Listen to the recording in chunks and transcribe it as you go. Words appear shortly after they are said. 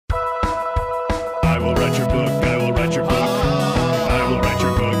will write your book. I will write your book. I will write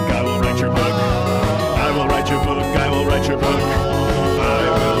your book. I will write your book. I will write your book. I will write your book. I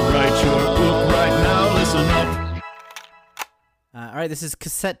will write your book right now. Listen up. All right, this is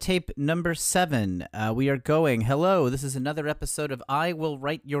cassette tape number 7. We are going. Hello, this is another episode of I Will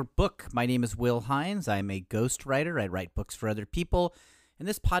Write Your Book. My name is Will Hines. I'm a ghostwriter. I write books for other people. And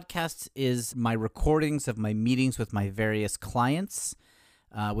this podcast is my recordings of my meetings with my various clients.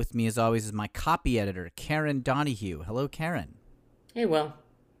 With me, as always, is my copy editor, Karen Donahue. Hello, Karen. Hey, Will.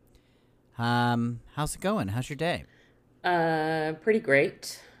 How's it going? How's your day? Pretty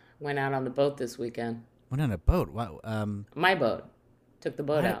great. Went out on the boat this weekend. Went on a boat? Wow. My boat. Took the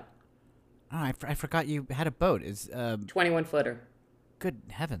boat out. Oh, I forgot you had a boat. Is 21-footer. Good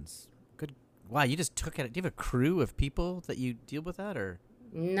heavens. Good. Wow, you just took it. Do you have a crew of people that you deal with that, or?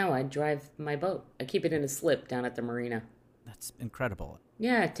 No, I drive my boat. I keep it in a slip down at the marina. That's incredible.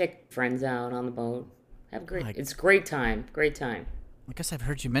 Yeah, take friends out on the boat. Have great. It's great time. Great time. I guess I've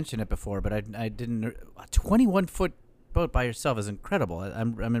heard you mention it before, but I didn't. A 21-foot boat by yourself is incredible.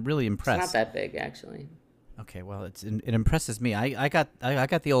 I'm really impressed. It's not that big, actually. Okay, well, it impresses me. I got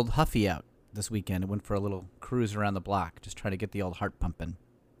the old Huffy out this weekend. I went for a little cruise around the block, just trying to get the old heart pumping.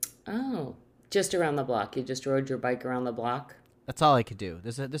 Oh, just around the block. You just rode your bike around the block? That's all I could do.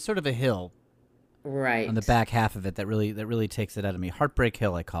 There's sort of a hill, right, on the back half of it that really takes it out of me. Heartbreak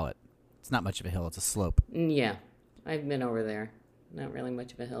Hill, I call it. It's not much of a hill. It's a slope. Yeah, I've been over there. Not really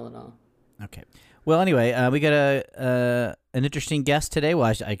much of a hill at all. Okay. Well, anyway, we got an interesting guest today.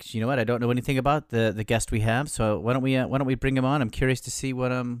 Well, you know what? I don't know anything about the guest we have, so why don't we bring him on? I'm curious to see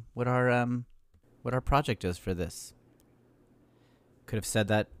what our project is for this. Could have said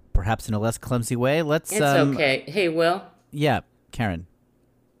that perhaps in a less clumsy way. It's okay. Hey, Will. Yeah, Karen.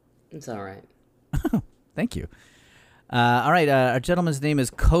 It's all right. Thank you. All right, our gentleman's name is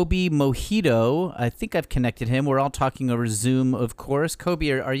Kobe Mojito. I think I've connected him. We're all talking over Zoom, of course. Kobe,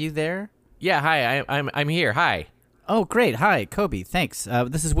 are you there? Yeah, hi. I'm here. Hi. Oh, great. Hi, Kobe. Thanks.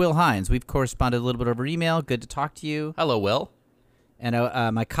 This is Will Hines. We've corresponded a little bit over email. Good to talk to you. Hello, Will. And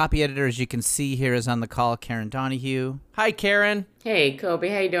my copy editor, as you can see here, is on the call, Karen Donahue. Hi, Karen. Hey, Kobe.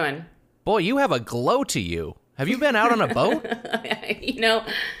 How you doing? Boy, you have a glow to you. Have you been out on a boat?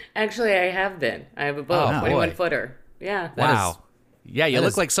 Actually, I have been. I have a boat, 21-footer. Yeah. Wow. Yeah, you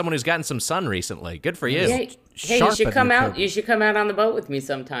look like someone who's gotten some sun recently. Good for you. Hey, you should come out. You should come out on the boat with me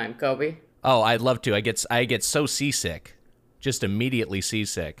sometime, Kobe. Oh, I'd love to. I get so seasick. Just immediately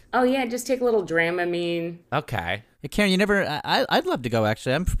seasick. Oh, yeah, just take a little Dramamine. Okay. Yeah, Karen, you never... I'd love to go,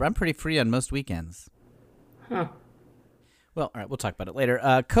 actually. I'm pretty free on most weekends. Huh. Well, all right, we'll talk about it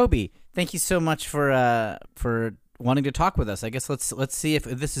later. Kobe, thank you so much for wanting to talk with us. I guess let's see if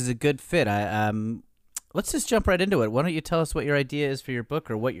this is a good fit. Let's just jump right into it. Why don't you tell us what your idea is for your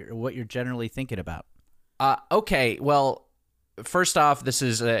book, or what you're generally thinking about? Okay. Well, first off, this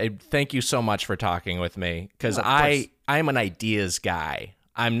is thank you so much for talking with me, because I'm an ideas guy.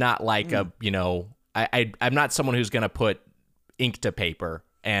 I'm not like I'm not someone who's going to put ink to paper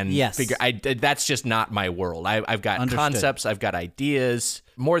and figure. That's just not my world. I've got concepts. I've got ideas.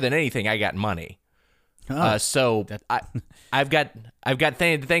 More than anything, I got money. I've got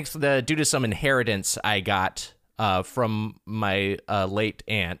thanks due to some inheritance I got from my late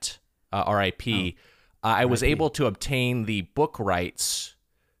aunt, R.I.P. I was able to obtain the book rights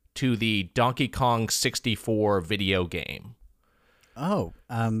to the Donkey Kong 64 video game. Oh,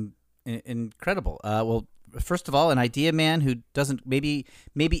 incredible. Well, first of all, an idea man who doesn't maybe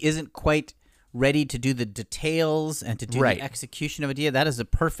isn't quite ready to do the details and to do the execution of idea. That is a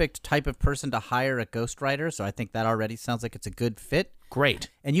perfect type of person to hire a ghostwriter. So I think that already sounds like it's a good fit. Great.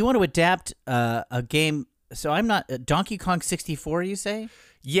 And you want to adapt a game. So I'm not Donkey Kong 64, you say?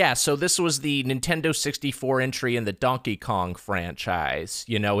 Yeah, so this was the Nintendo 64 entry in the Donkey Kong franchise.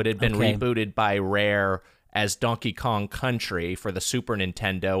 You know, it had been rebooted by Rare as Donkey Kong Country for the Super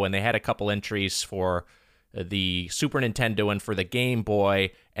Nintendo, and they had a couple entries for the Super Nintendo and for the Game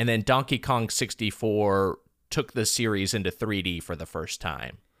Boy, and then Donkey Kong 64 took the series into 3D for the first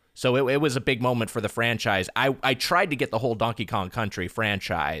time. So it was a big moment for the franchise. I tried to get the whole Donkey Kong Country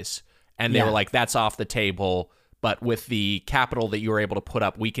franchise, and they were like, that's off the table, but with the capital that you were able to put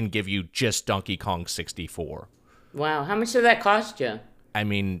up, we can give you just Donkey Kong 64. Wow, how much did that cost you? I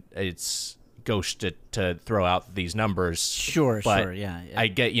mean, it's gauche to throw out these numbers. Sure, yeah. I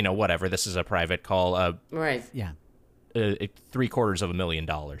get, whatever. This is a private call. Right. Yeah.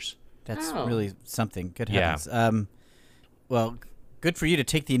 $750,000. That's really something. Good heavens. Yeah. Well, good for you to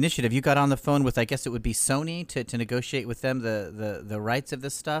take the initiative. You got on the phone with, I guess it would be Sony to negotiate with them the rights of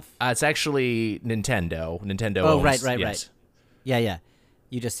this stuff? It's actually Nintendo. Nintendo owns, right. Yeah.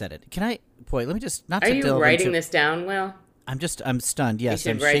 You just said it. Can I? Boy, let me just not. Are to you delve writing into, this down, Will? I'm stunned. Yes,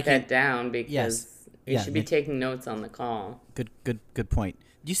 you should I'm write shaking. that down because Yes. you should be taking notes on the call. Good point.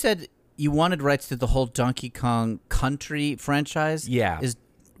 You said you wanted rights to the whole Donkey Kong Country franchise. Yeah.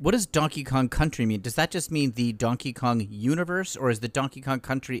 What does Donkey Kong Country mean? Does that just mean the Donkey Kong universe, or is the Donkey Kong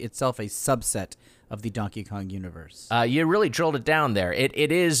Country itself a subset of the Donkey Kong universe? You really drilled it down there. It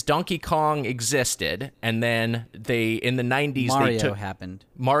is Donkey Kong existed, and then in the 90s happened.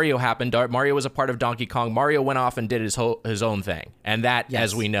 Mario happened. Mario was a part of Donkey Kong. Mario went off and did his own thing, and that,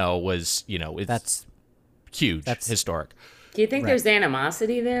 as we know, was that's huge, that's historic. Do you think there's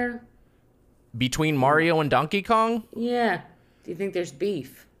animosity there between Mario and Donkey Kong? Yeah. Do you think there's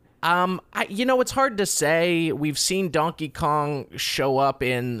beef? It's hard to say. We've seen Donkey Kong show up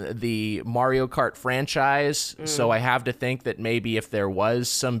in the Mario Kart franchise, so I have to think that maybe if there was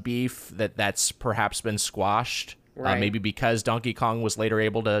some beef, that's perhaps been squashed. Right. Maybe because Donkey Kong was later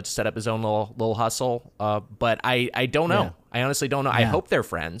able to set up his own little hustle. But I don't know. Yeah. I honestly don't know. Yeah. I hope they're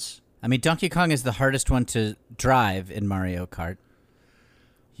friends. I mean, Donkey Kong is the hardest one to drive in Mario Kart.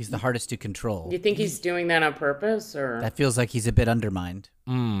 He's the hardest to control. You think he's doing that on purpose, or that feels like he's a bit undermined?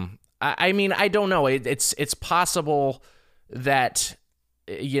 I mean, I don't know. It's possible that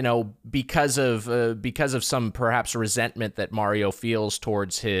because of some perhaps resentment that Mario feels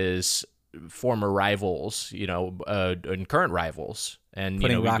towards his former rivals, and current rivals, and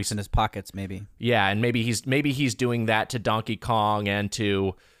putting rocks in his pockets, maybe. Yeah, and maybe he's doing that to Donkey Kong and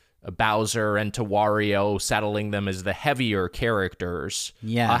to Bowser and to Wario, settling them as the heavier characters.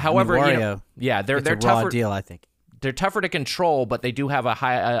 Yeah. However, Wario, they're a tougher. Raw deal, I think. They're tougher to control, but they do have a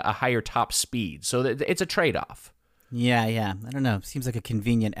higher top speed, so it's a trade-off. Yeah. I don't know. Seems like a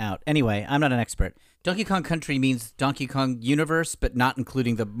convenient out. Anyway, I'm not an expert. Donkey Kong Country means Donkey Kong universe, but not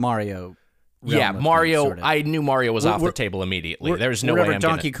including the Mario. Yeah, Mario. Sort of. I knew Mario was off the table immediately. There's no way I'm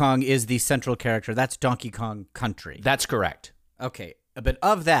Donkey Kong is the central character. That's Donkey Kong Country. That's correct. Okay, but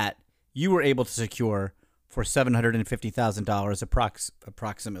of that, you were able to secure for $750,000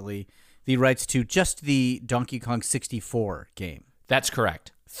 approximately the rights to just the Donkey Kong 64 game. That's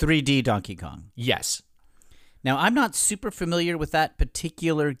correct. 3D Donkey Kong. Yes. Now, I'm not super familiar with that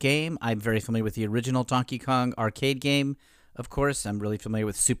particular game. I'm very familiar with the original Donkey Kong arcade game, of course. I'm really familiar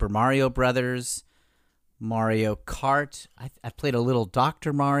with Super Mario Brothers, Mario Kart. I've played a little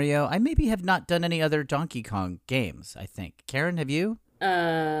Dr. Mario. I maybe have not done any other Donkey Kong games, I think. Karen, have you?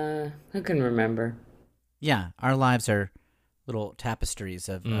 I can remember. Yeah, our lives are little tapestries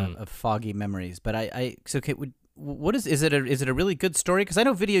of foggy memories. But what is it a really good story? Because I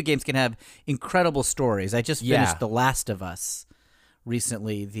know video games can have incredible stories. I just finished The Last of Us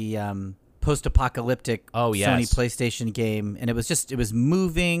recently, the post-apocalyptic Sony PlayStation game, and it was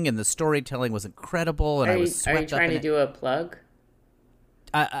moving, and the storytelling was incredible, and I was swept up in it. Are you trying to do a plug?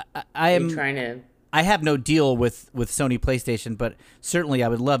 I am trying to. I have no deal with Sony PlayStation, but certainly I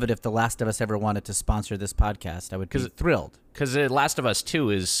would love it if The Last of Us ever wanted to sponsor this podcast. I would be thrilled. Because The Last of Us 2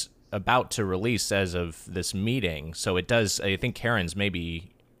 is about to release as of this meeting, so it does. I think Karen's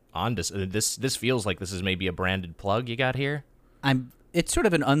maybe on this. This feels like this is maybe a branded plug you got here. It's sort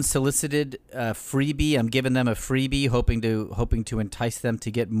of an unsolicited freebie. I'm giving them a freebie, hoping to entice them to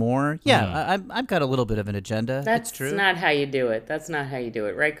get more. Yeah, I've got a little bit of an agenda. That's true. not how you do it. That's not how you do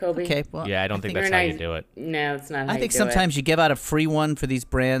it, right, Kobe? Okay. Well, yeah, I don't think that's how you do it. No, it's not. How I think sometimes you give out a free one for these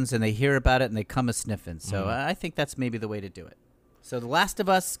brands, and they hear about it and they come a sniffing. So I think that's maybe the way to do it. So The Last of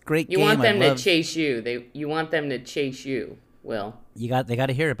Us, great game. You want them to chase you. You want them to chase you. Will. They got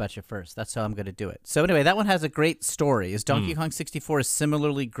to hear about you first. That's how I'm going to do it. So anyway, that one has a great story. Is Donkey Kong 64 a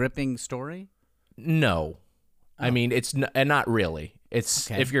similarly gripping story? No. I mean, it's not really.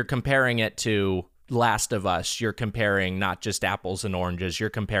 It's if you're comparing it to Last of Us, you're comparing not just apples and oranges, you're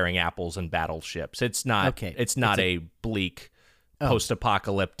comparing apples and battleships. It's not it's a bleak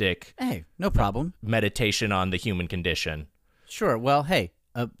post-apocalyptic no problem. meditation on the human condition. Sure. Well, hey,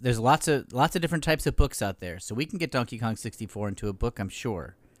 there's lots of different types of books out there, so we can get Donkey Kong 64 into a book, I'm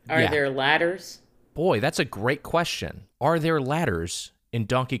sure. Are there ladders? Boy, that's a great question. Are there ladders in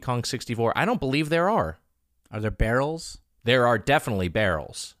Donkey Kong 64? I don't believe there are. Are there barrels? There are definitely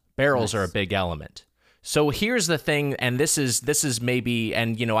barrels. Barrels are a big element. So here's the thing, and this is maybe,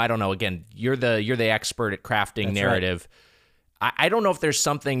 and I don't know. Again, you're the expert at crafting narrative. Right. I don't know if there's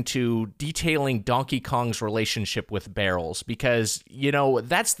something to detailing Donkey Kong's relationship with barrels, because,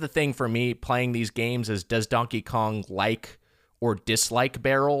 that's the thing for me playing these games is, does Donkey Kong like or dislike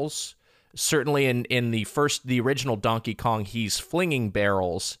barrels? Certainly in the original Donkey Kong, he's flinging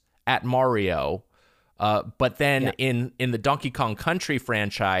barrels at Mario. But then in the Donkey Kong Country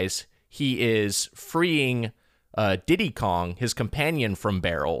franchise, he is freeing Diddy Kong, his companion from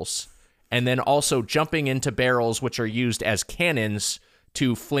barrels, and then also jumping into barrels, which are used as cannons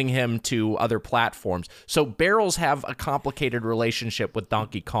to fling him to other platforms. So barrels have a complicated relationship with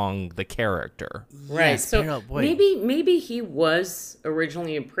Donkey Kong, the character. Right. Yes, So maybe he was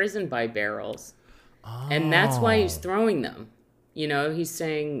originally imprisoned by barrels, and that's why he's throwing them. You know, he's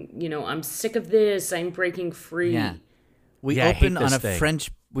saying, you know, I'm sick of this. I'm breaking free. Yeah. We Yeah, I hate open on this a thing.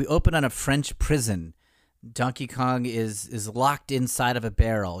 French prison. Donkey Kong is locked inside of a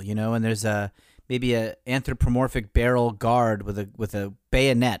barrel, you know, and there's maybe a anthropomorphic barrel guard with a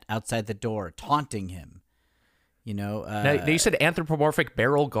bayonet outside the door taunting him. You know, Now, you said anthropomorphic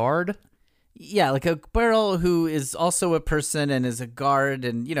barrel guard? yeah, like a barrel who is also a person and is a guard,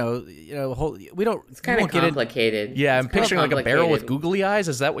 and we don't. It's kind of complicated. Yeah, I'm It's kinda picturing like a barrel with complicated. googly eyes.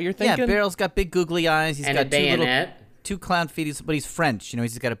 Is that what you're thinking? Yeah, barrel's got big googly eyes. He's And got a bayonet. two clown feet, but he's French. You know,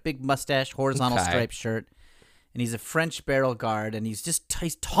 he's got a big mustache, horizontal Okay. striped shirt, and he's a French barrel guard, and he's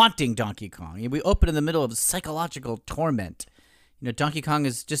taunting Donkey Kong. We open in the middle of psychological torment. You know, Donkey Kong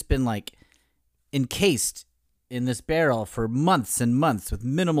has just been like encased in this barrel for months and months with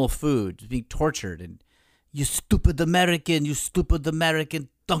minimal food, just being tortured. And you stupid American,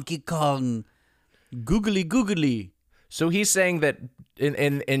 Donkey Kong, googly. So he's saying that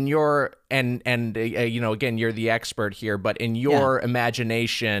in your again, you're the expert here, but in your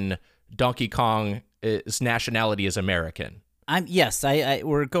imagination, Donkey Kong's nationality is American.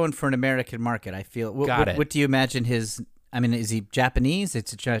 We're going for an American market. I feel. Got it. What do you imagine his? I mean, is he Japanese?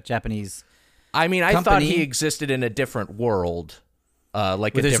 It's a Japanese. I mean, I thought company. he existed in a different world,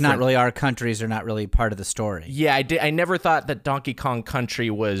 like But there's not really our countries are not really part of the story. Yeah, I never thought that Donkey Kong Country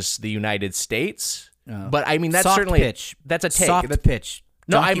was the United States. But I mean, that's Soft certainly pitch. that's a take. Soft pitch.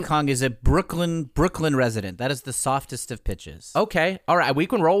 No, Donkey Kong is a Brooklyn resident. That is the softest of pitches. Okay, all right, we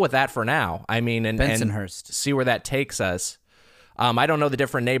can roll with that for now. I mean, and Bensonhurst. see where that takes us. I don't know the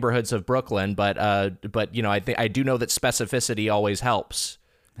different neighborhoods of Brooklyn, but you know, I do know that specificity always helps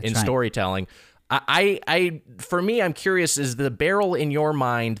in right. storytelling. For me, I'm curious: is the barrel in your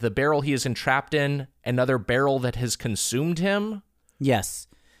mind the barrel he is entrapped in another barrel that has consumed him? Yes.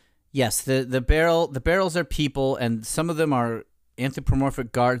 The barrels are people, and some of them are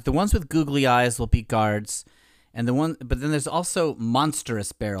anthropomorphic guards. The ones with googly eyes will be guards, but then there's also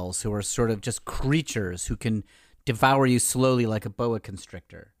monstrous barrels who are sort of just creatures who can devour you slowly like a boa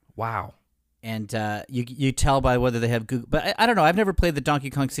constrictor. Wow. And you tell by whether they have Google. But I don't know. I've never played the Donkey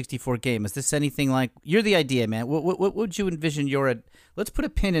Kong 64 game. Is this anything like? You're the idea, man. What would you envision Let's put a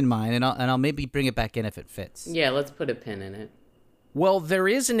pin in mine, and I'll maybe bring it back in if it fits. Yeah, let's put a pin in it. Well, there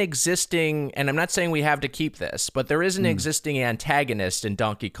is an existing, and I'm not saying we have to keep this, but there is an existing antagonist in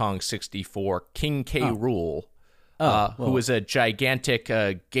Donkey Kong 64, King K. Rool, who is a gigantic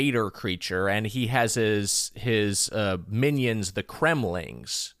gator creature, and he has his minions, the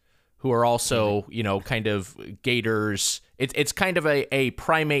Kremlings, who are also, you know, kind of gators. It's kind of a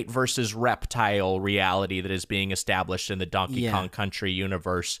primate versus reptile reality that is being established in the Donkey Kong Country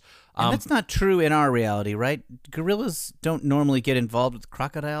universe. And that's not true in our reality, right? Gorillas don't normally get involved with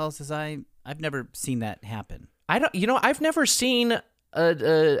crocodiles, I've never seen that happen. I've never seen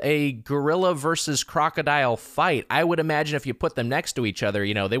a gorilla versus crocodile fight. I would imagine if you put them next to each other,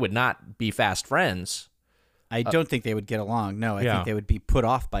 you know, they would not be fast friends. I don't think they would get along. No, I think they would be put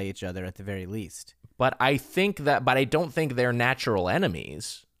off by each other at the very least. But I don't think they're natural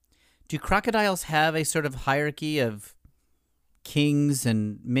enemies. Do crocodiles have a sort of hierarchy of kings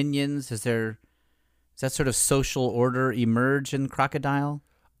and minions? Does that sort of social order emerge in crocodile?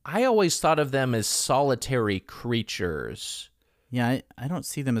 I always thought of them as solitary creatures. Yeah, I don't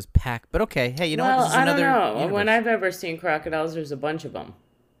see them as pack. But okay, hey, you know what? Well, This is I don't another know. universe. When I've ever seen crocodiles, there's a bunch of them.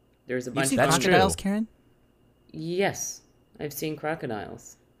 There's a You've bunch seen of them. crocodiles, true. Karen? Yes, I've seen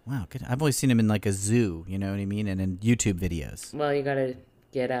crocodiles. Wow, good. I've always seen them in like a zoo, you know what I mean, and in YouTube videos. Well, you gotta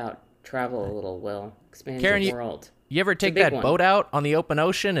get out, travel a little, Will. Expand Karen, your world. You ever take big that one. boat out on the open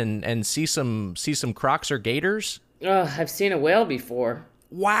ocean and see some crocs or gators? Oh, I've seen a whale before.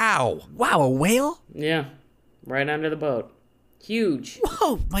 Wow. Wow, a whale? Yeah, right under the boat. Huge.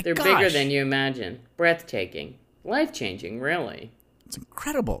 Whoa, my They're gosh. bigger than you imagine. Breathtaking. Life-changing, really. It's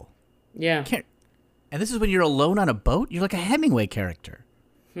incredible. Yeah. And this is when you're alone on a boat? You're like a Hemingway character.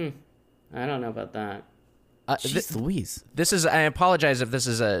 I don't know about that. Jeez Louise. This is. I apologize if this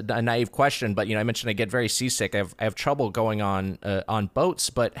is a naive question, but you know, I mentioned I get very seasick. I have trouble going on boats.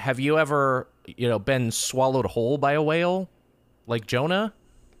 But have you ever, you know, been swallowed whole by a whale, like Jonah?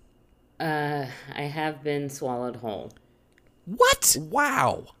 I have been swallowed whole. What?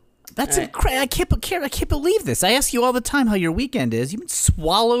 Wow. That's incredible. I can't believe this. I ask you all the time how your weekend is. You've been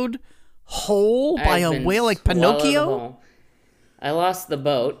swallowed whole by I've a been whale like swallowed Pinocchio? whole. I lost the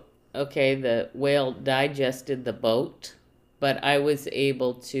boat. Okay, the whale digested the boat, but I was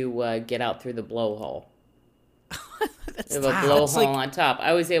able to get out through the blowhole. That's, There's a wow, blowhole that's like, on top.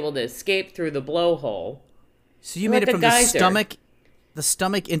 I was able to escape through the blowhole. so you like made it a from geyser. the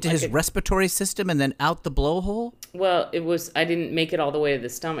stomach into his respiratory system and then out the blowhole? Well, I didn't make it all the way to the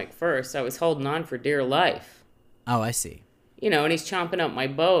stomach first. I was holding on for dear life. Oh, I see. And he's chomping up my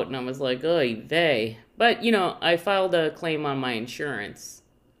boat, and I was like, oy vey. But, I filed a claim on my insurance.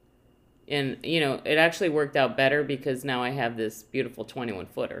 And, it actually worked out better because now I have this beautiful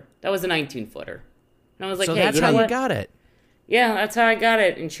 21-footer. That was a 19-footer. And I was like, So hey, that's you know how what? you got it. Yeah, that's how I got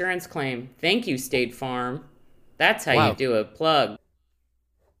it. Insurance claim. Thank you, State Farm. That's how you do a plug.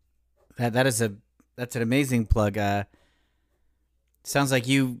 That's an amazing plug. Sounds like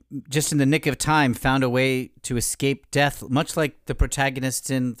you, just in the nick of time, found a way to escape death, much like the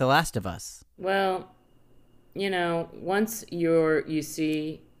protagonist in The Last of Us. Well, once you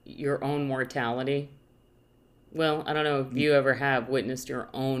see your own mortality, well, I don't know if you ever have witnessed your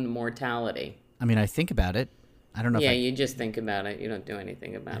own mortality. I mean, I think about it. I don't know. Yeah, if you just think about it. You don't do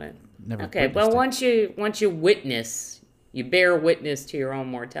anything about it. never. Okay, well, witnessed it. once you bear witness to your own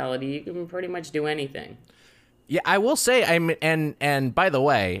mortality, you can pretty much do anything. Yeah, I will say, and by the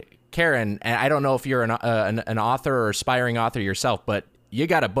way, Karen, and I don't know if you're an author or aspiring author yourself, but you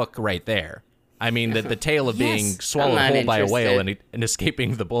got a book right there. I mean, the tale of being swallowed whole by a whale and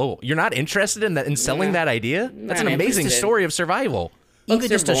escaping the blow. You're not interested in selling that idea? That's an amazing story of survival.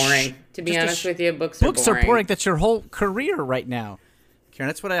 Books are boring. To be honest with you, books are boring. That's your whole career right now, Karen.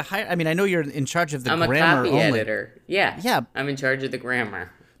 That's what I hire. I mean, I know you're in charge of the I'm grammar a copy only. editor. Yeah. Yeah. I'm in charge of the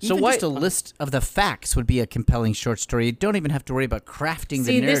grammar. So just a list of the facts would be a compelling short story. You don't even have to worry about crafting the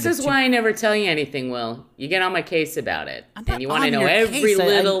See, narrative. this is why I never tell you anything, Will. You get on my case about it. And you want to on know your every case.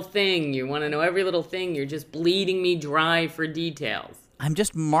 little thing. You want to know every little thing. You're just bleeding me dry for details. I'm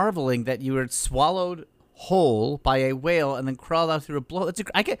just marveling that you were swallowed whole by a whale and then crawled out through a blow.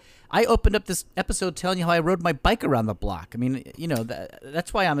 I opened up this episode telling you how I rode my bike around the block. I mean,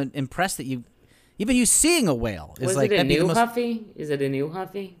 that's why I'm impressed that even you seeing a whale is Was like it a new most... Huffy? Is it a new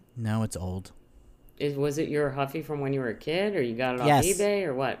Huffy? No, it's old. Was it your Huffy from when you were a kid, or you got it off Yes. eBay,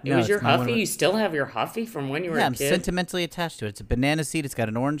 or what? No, It was your it's my one Huffy? of- You still have your Huffy from when you were Yeah, a I'm kid? sentimentally attached to it. It's a banana seat. It's got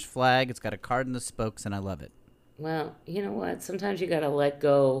an orange flag. It's got a card in the spokes, and I love it. Well, you know what? Sometimes you got to let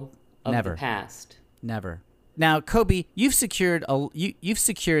go of Never. the past. Never. Now, Kobe, you've secured you've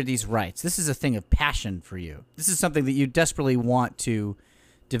secured these rights. This is a thing of passion for you. This is something that you desperately want to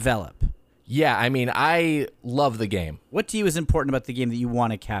develop. Yeah, I mean, I love the game. What to you is important about the game that you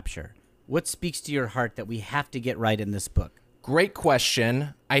want to capture? What speaks to your heart that we have to get right in this book? Great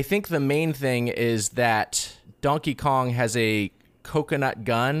question. I think the main thing is that Donkey Kong has a coconut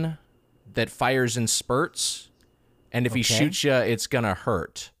gun that fires in spurts, and if he shoots you, it's going to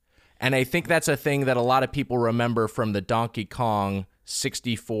hurt. And I think that's a thing that a lot of people remember from the Donkey Kong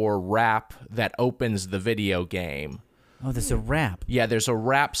 64 rap that opens the video game. Oh, there's a rap. Yeah, there's a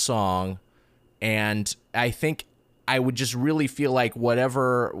rap song, and I think I would just really feel like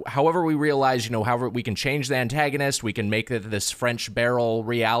however we realize, however we can change the antagonist, we can make it this French barrel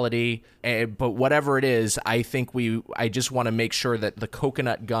reality, but whatever it is, I think I just want to make sure that the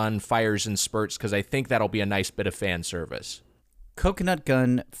coconut gun fires in spurts, because I think that'll be a nice bit of fan service. Coconut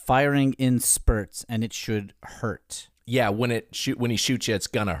gun firing in spurts, and it should hurt. Yeah, when he shoots you, it's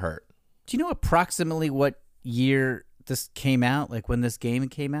gonna hurt. Do you know approximately what year this came out? Like when this game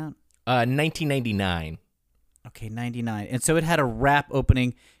came out? 1999. Okay, 99. And so it had a rap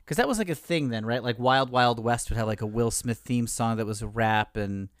opening, because that was like a thing then, right? Like Wild Wild West would have like a Will Smith theme song that was a rap,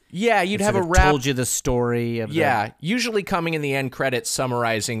 and yeah, you'd have sort a of rap. Told you the story of usually coming in the end credits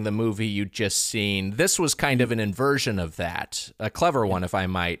summarizing the movie you'd just seen. This was kind of an inversion of that, a clever one, if I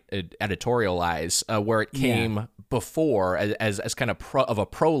might editorialize, where it came before as kind of a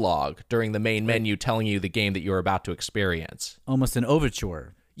prologue during the main menu, telling you the game that you're about to experience. Almost an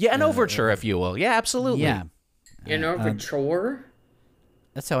overture. Yeah, an overture, if you will. Yeah, absolutely. Yeah. An overture?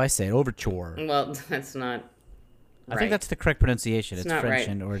 That's how I say it, overture. Well, that's not I think that's the correct pronunciation. It's not French right.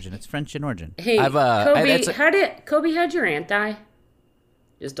 in origin. It's French in origin. Hey, Kobe, how'd your aunt die?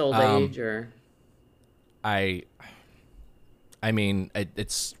 Just old age, or? I mean,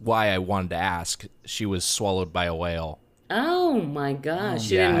 it's why I wanted to ask. She was swallowed by a whale. Oh my gosh,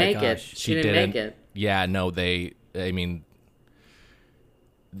 she didn't make it. She didn't make it. Yeah, no, they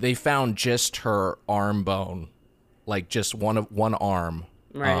found just her arm bone, like just one arm,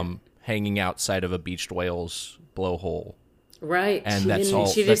 right. Hanging outside of a beached whale's blowhole. Right. And She that's didn't- all.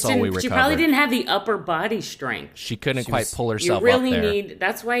 She That's just all we didn't. recovered. She probably didn't have the upper body strength. She couldn't quite pull You herself really up there. need.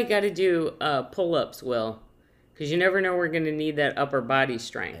 That's why you got to do pull-ups, Will, because you never know we're going to need that upper body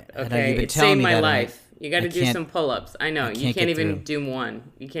strength. I know, Okay, you've been it telling saved me my that, and life. You got I to do can't- some pull-ups. I know. I You can't can't get even through. do one.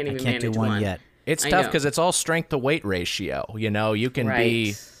 You can't I even can't manage do one yet. It's I tough know. because it's all strength to weight ratio. You know, you can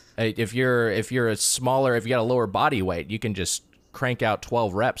be Right. if you're a smaller, if you got a lower body weight, you can just crank out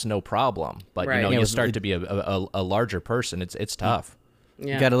 12 reps, no problem. But Right. you know, Yeah, you with- start to be a larger person. It's tough.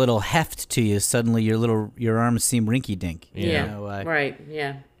 Yeah. You got a little heft to you. Suddenly, your arms seem rinky-dink. Yeah. You know, Right.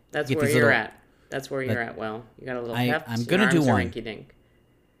 Yeah. That's get where these you're little- at. That's where you're at. Well, you got a little heft. I'm your gonna do arms are one. rinky-dink.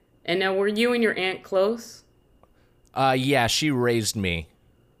 And now, were you and your aunt close? Yeah, she raised me.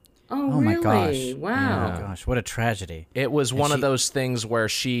 Oh, Oh really? my gosh! Wow. Oh gosh, what a tragedy! It was one of she- those things where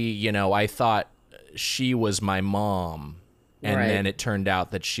she, you know, I thought she was my mom, and Right. then it turned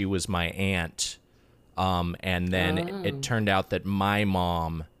out that she was my aunt. And then it turned out that my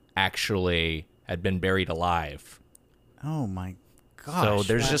mom actually had been buried alive. Oh my gosh! So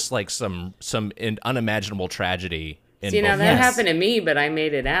there's just like some unimaginable tragedy in See, now both. that Yes. happened to me, but I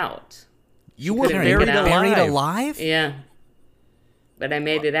made it out. You were couldn't buried make it out. alive. buried alive? Yeah. But I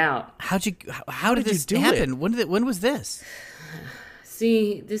made it out. How did you this do happen? When was this?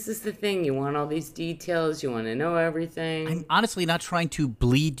 See, this is the thing. You want all these details. You want to know everything. I'm honestly not trying to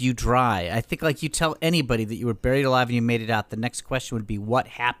bleed you dry. I think like you tell anybody that you were buried alive and you made it out, the next question would be what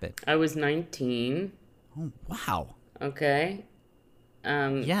happened. I was 19. Oh wow! Okay.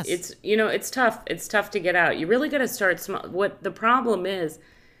 Yes. It's tough. It's tough to get out. You really got to start small. What the problem is,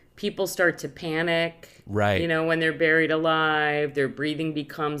 people start to panic. Right. You know, when they're buried alive, their breathing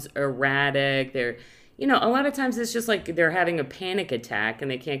becomes erratic. A lot of times it's just like they're having a panic attack and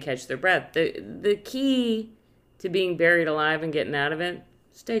they can't catch their breath. The key to being buried alive and getting out of it,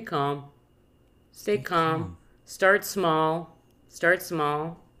 stay calm. Stay calm. Start small. Start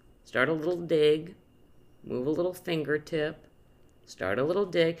small. Start a little dig. Move a little fingertip. Start a little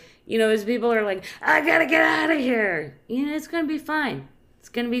dig. As people are like, I gotta get out of here. It's gonna be fine. It's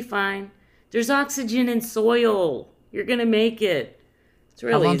gonna be fine. There's oxygen in soil. You're gonna make it. It's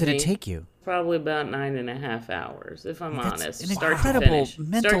really How long easy. did it take you? Probably about 9.5 hours, if I'm That's honest. an Start incredible to finish.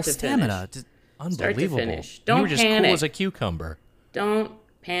 mental Start to stamina. finish. Just- Unbelievable. finish. You Don't were just panic. cool as a cucumber. Don't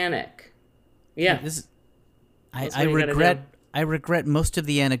panic. Yeah. This is, That's I what you gotta regret. do. I regret most of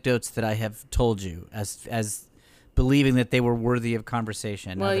the anecdotes that I have told you as believing that they were worthy of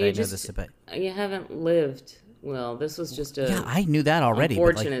conversation. Now Well, that you I know just this about. you haven't lived. Well, this was just a Yeah, I knew that already. But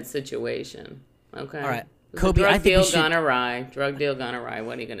unfortunate like, situation. Okay. All right. It was a Kobe, drug I think we deal should- gone awry. Drug deal gone awry.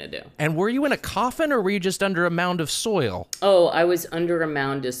 What are you gonna do? And were you in a coffin or were you just under a mound of soil? Oh, I was under a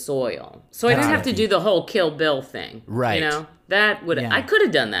mound of soil, so I didn't have to do the whole Kill Bill thing. Right. That would Yeah. I could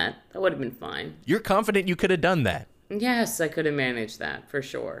have done that. That would have been fine. You're confident you could have done that. Yes, I could have managed that for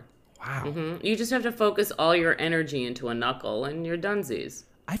sure. Wow. You just have to focus all your energy into a knuckle, and you're dunsies.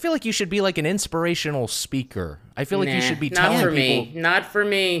 I feel like you should be like an inspirational speaker. I feel like you Nah, should be not telling for people. me. Not for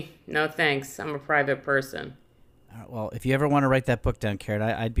me. No thanks. I'm a private person. well, if you ever want to write that book down, Karen,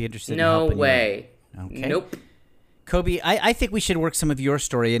 I'd be interested in No helping way. you. Okay. Nope. Kobe, I think we should work some of your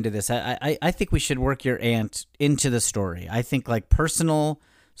story into this. I think we should work your aunt into the story. I think like personal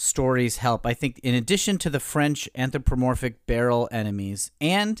stories help. I think in addition to the French anthropomorphic barrel enemies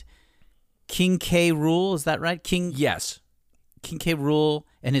and King K. Rool, is that right? King K. Rool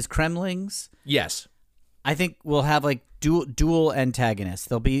and his Kremlings. Yes. I think we'll have like dual antagonists.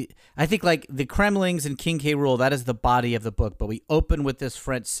 There'll be, I think like the Kremlings and King K. Rool, that is the body of the book. But we open with this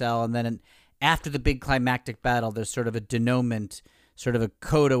French cell, and then after the big climactic battle, there's sort of a denouement, sort of a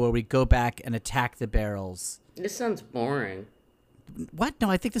coda where we go back and attack the barrels. This sounds boring. What? No,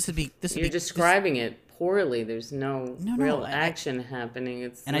 I think this would be. You're describing it poorly. There's no No, real I- action happening.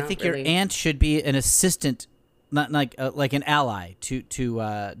 It's and I not think really... your aunt should be an assistant, not like an ally to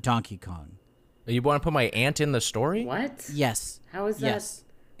Donkey Kong. You want to put my aunt in the story? What? Yes. How is that? Yes.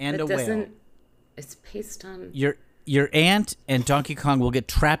 And that a whale. doesn't... It's based on... Your aunt and Donkey Kong will get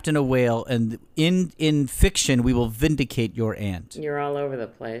trapped in a whale, and in fiction we will vindicate your aunt. You're all over the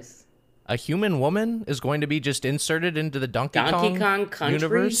place. A human woman is going to be just inserted into the Donkey Kong Country?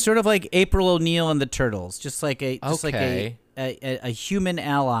 universe? Sort of like April O'Neil and the Turtles, just like a Okay. human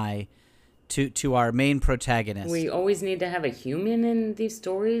ally to our main protagonist. We always need to have a human in these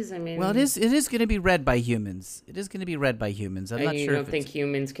stories? I mean... Well, it is going to be read by humans. It is going to be read by humans. I'm And not you sure don't if think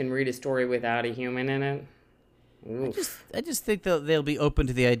humans can read a story without a human in it? Oof. I just think they'll be open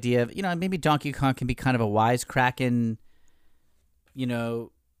to the idea of, maybe Donkey Kong can be kind of a wisecracking,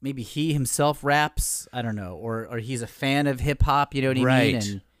 maybe he himself raps, I don't know, or he's a fan of hip hop, you know what I mean? Right.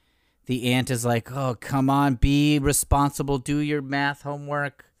 And the aunt is like, "Oh, come on, be responsible, do your math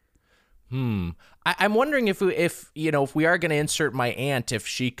homework." I'm wondering if we are going to insert my aunt, if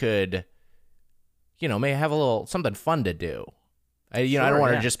she could, may have a little something fun to do. I don't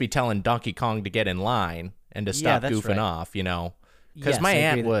want her to just be telling Donkey Kong to get in line and to stop goofing off, Because my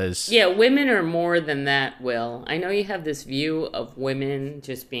aunt was... Yeah, women are more than that, Will. I know you have this view of women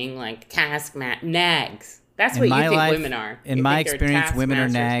just being like nags. That's what you think women are. In my experience, women are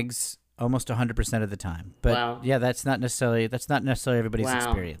nags almost 100% of the time. But that's not necessarily everybody's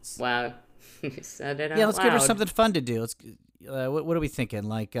experience. Wow. You said it out Yeah, let's loud. give her something fun to do. Let's. What are we thinking?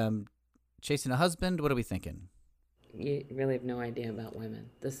 Like chasing a husband? What are we thinking? You really have no idea about women.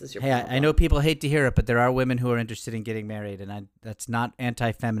 This is your Hey, problem. I know people hate to hear it, but there are women who are interested in getting married, and that's not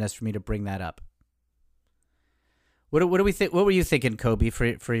anti-feminist for me to bring that up. What do we think? What were you thinking, Kobe,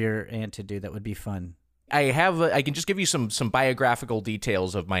 for your aunt to do that would be fun? I can just give you some biographical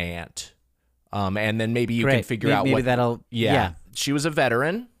details of my aunt, and then maybe you can figure out what that'll. Yeah, she was a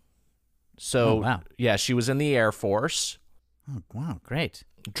veteran, so wow. Yeah, she was in the Air Force. Oh wow, great.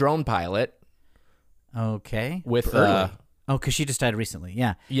 Drone pilot. Okay. With because she just died recently.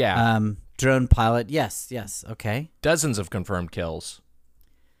 Yeah. Yeah. Drone pilot. Yes. Okay. Dozens of confirmed kills.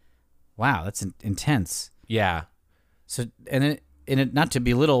 Wow, that's intense. Yeah. So, and it, not to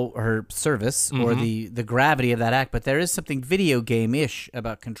belittle her service or the gravity of that act, but there is something video game-ish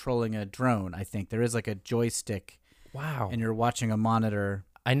about controlling a drone. I think there is like a joystick. Wow. And you're watching a monitor.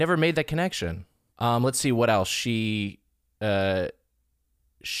 I never made that connection. Let's see what else. She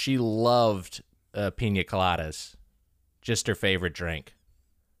loved pina coladas. Just her favorite drink.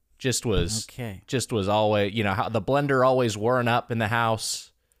 Just was always, how the blender always warring up in the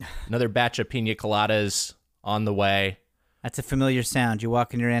house. Another batch of pina coladas on the way. That's a familiar sound. You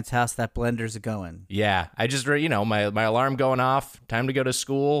walk in your aunt's house, that blender's going. Yeah, I just, my alarm going off, time to go to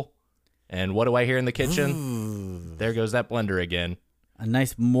school, and what do I hear in the kitchen? Ooh. There goes that blender again. A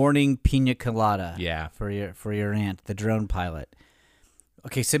nice morning pina colada. Yeah. For your aunt, the drone pilot.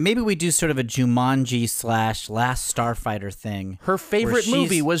 Okay, so maybe we do sort of a Jumanji / Last Starfighter thing. Her favorite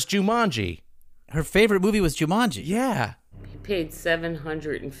movie was Jumanji. Her favorite movie was Jumanji. Yeah. He paid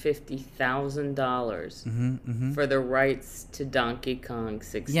 $750,000 for the rights to Donkey Kong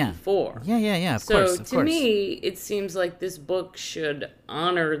 64. Yeah. Of so course. to me, it seems like this book should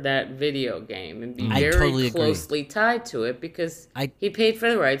honor that video game and be very totally closely tied to it because he paid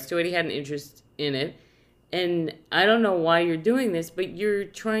for the rights to it. He had an interest in it. And I don't know why you're doing this, but you're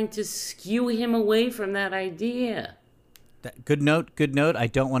trying to skew him away from that idea. Good note. I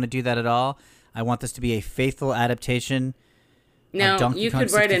don't want to do that at all. I want this to be a faithful adaptation. Now, you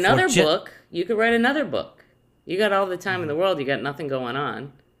could write another book. You could write another book. You got all the time in the world. You got nothing going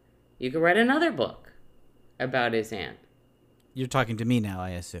on. You could write another book about his aunt. You're talking to me now,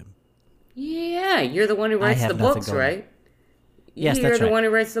 I assume. Yeah, you're the one who writes the books, right? Yes, that's right. You're the one who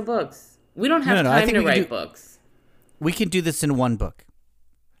writes the books. We don't have time to write books. We can do this in one book.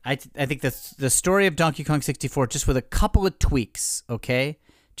 I think the story of Donkey Kong 64, just with a couple of tweaks, okay?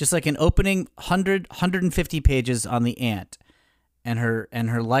 Just like an opening 150 pages on the aunt and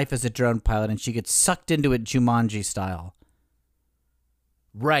her life as a drone pilot, and she gets sucked into it Jumanji style.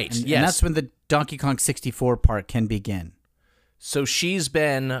 Right, and, yes. And that's when the Donkey Kong 64 part can begin. So she's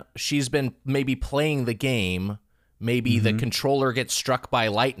been maybe playing the game, maybe the controller gets struck by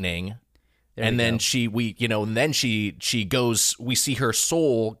lightning. And then we see her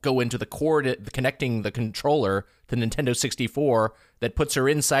soul go into the cord connecting the controller to Nintendo 64 that puts her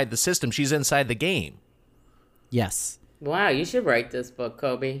inside the system. She's inside the game. Yes. Wow, you should write this book,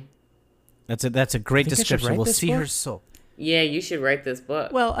 Kobe. That's a great description. We'll see her soul. Yeah, you should write this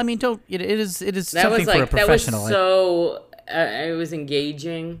book. Well, I mean, it is something for a professional. That was so it was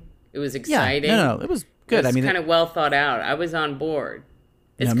engaging. It was exciting. Yeah, no, it was good. It was kind of well thought out. I was on board.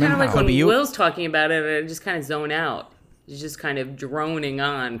 It's kind of like when Will's talking about it, I just kind of zone out. It's just kind of droning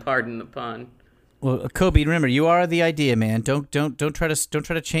on, pardon the pun. Well, Kobe, remember, you are the idea man. Don't try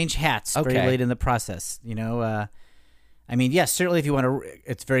to change hats very late in the process. I mean, yes, certainly if you want to,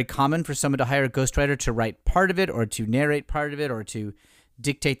 it's very common for someone to hire a ghostwriter to write part of it or to narrate part of it or to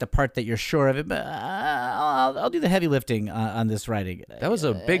dictate the part that you're sure of it, but I'll do the heavy lifting on this writing. That was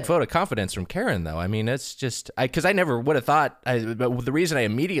a big vote of confidence from Karen, though. I mean, it's just because I never would have thought. But the reason I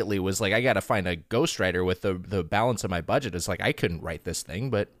immediately was like, I got to find a ghostwriter with the balance of my budget. Is like I couldn't write this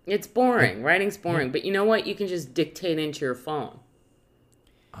thing, but it's boring. Writing's boring, but you know what? You can just dictate into your phone.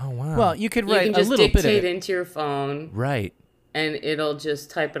 Oh wow! Well, you could write a little bit. You can just dictate into your phone, right? And it'll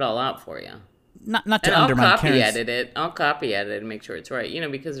just type it all out for you. Not to undermine Karen's... I'll copy edit it and make sure it's right.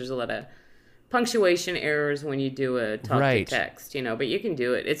 Because there's a lot of punctuation errors when you do a talk to text, but you can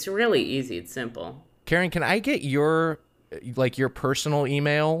do it. It's really easy. It's simple. Karen, can I get your personal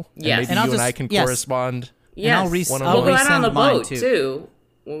email? Yes. And maybe you and I can correspond. Yes. And we'll go out on the boat, too.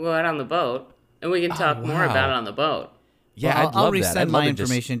 We'll go out on the boat, and we can talk more about it on the boat. Yeah, well, I'll resend my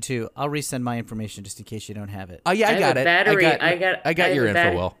information, too. I'll resend my information just in case you don't have it. Oh, yeah, I got it. I got your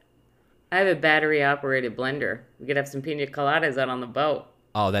info, Will. I have a battery-operated blender. We could have some pina coladas out on the boat.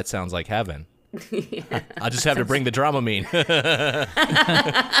 Oh, that sounds like heaven. I'll just have to bring the Dramamine.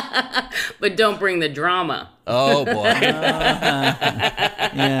 But don't bring the drama. Oh, boy.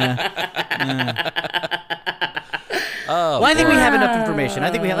 Well, I think we have enough information.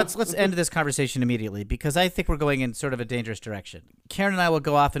 I think we have. Let's end this conversation immediately because I think we're going in sort of a dangerous direction. Karen and I will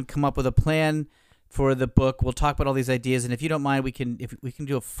go off and come up with a plan for the book. We'll talk about all these ideas, and if you don't mind, we can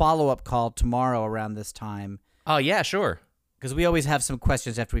do a follow-up call tomorrow around this time. Oh yeah, sure. Because we always have some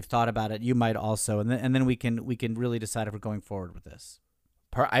questions after we've thought about it. You might also, and then we can really decide if we're going forward with this.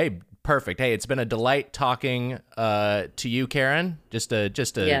 Perfect. Hey, it's been a delight talking to you, Karen. Just a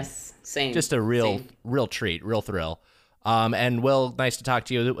yes, same. Just a real treat, real thrill. And Will, nice to talk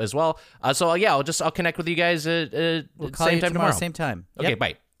to you as well. So yeah, I'll connect with you guys we'll call same you time tomorrow. Same time. Okay, yep.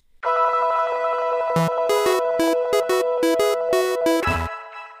 Bye.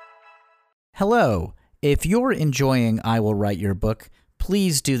 Hello. If you're enjoying I Will Write Your Book,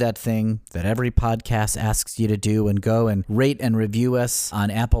 please do that thing that every podcast asks you to do and go and rate and review us on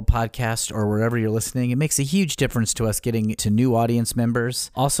Apple Podcasts or wherever you're listening. It makes a huge difference to us getting to new audience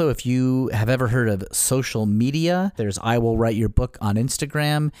members. Also, if you have ever heard of social media, there's I Will Write Your Book on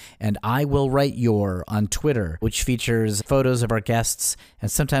Instagram and I Will Write Your on Twitter, which features photos of our guests.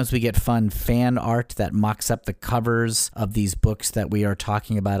 And sometimes we get fun fan art that mocks up the covers of these books that we are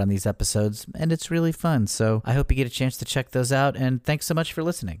talking about on these episodes. And it's really fun. So I hope you get a chance to check those out. And thanks so much for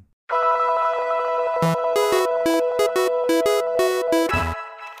listening.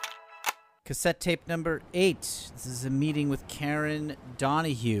 Cassette tape number 8. This is a meeting with Karen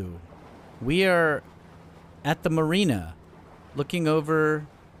Donahue. We are at the marina, looking over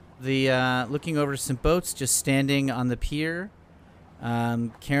some boats, just standing on the pier.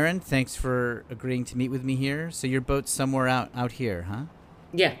 Karen, thanks for agreeing to meet with me here. So your boat's somewhere out here, huh?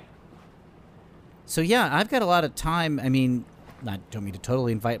 Yeah. So yeah, I've got a lot of time. I mean, don't mean to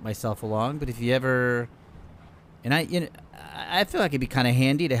totally invite myself along, but if you ever, and I feel like it'd be kind of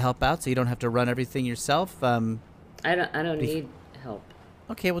handy to help out, so you don't have to run everything yourself. I don't need help.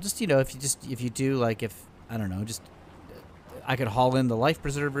 Okay, well, just if you do, like, if I don't know, just I could haul in the life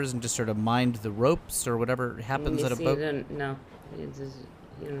preservers and just sort of mind the ropes or whatever happens at a boat. No, you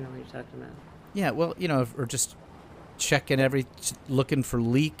don't know what you're talking about. Yeah, well, or just checking looking for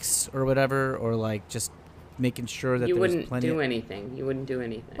leaks or whatever, or like just making sure that you there's wouldn't plenty. You wouldn't do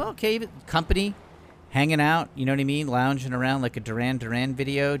anything. Well, okay, even company, hanging out. You know what I mean? Lounging around like a Duran Duran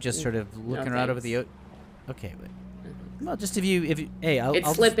video, just sort of looking around over the. Okay, but well, just if you hey, it's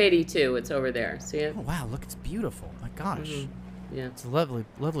I'll Slip 82. It's over there. See it? Oh wow, look, it's beautiful. My gosh. Mm-hmm. Yeah, it's a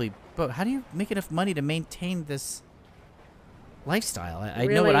lovely boat. How do you make enough money to maintain this lifestyle? I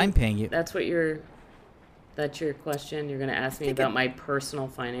know what I'm paying you. That's your question? You're going to ask me about my personal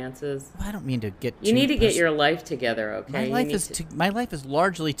finances? Well, I don't mean to get You need to get your life together, okay? My life is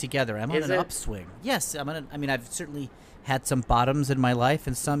largely together. I'm on an upswing. Yes, I've certainly had some bottoms in my life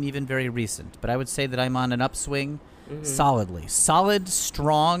and some even very recent, but I would say that I'm on an upswing solidly. Solid,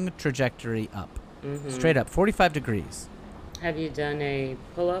 strong trajectory up. Straight up, 45 degrees. Have you done a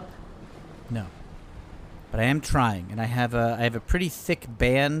pull-up? No. But I am trying, and I have a pretty thick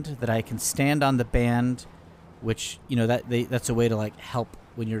band that I can stand on the band, which that's a way to like help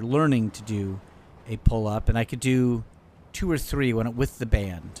when you're learning to do a pull up, and I could do 2 or 3 with the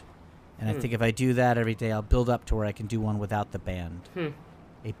band, and I think if I do that every day, I'll build up to where I can do one without the band,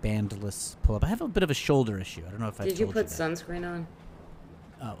 a bandless pull up. I have a bit of a shoulder issue. I don't know if I did you put sunscreen on?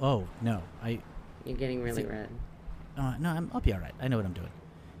 Oh no, You're getting really red. No, I'll be all right. I know what I'm doing.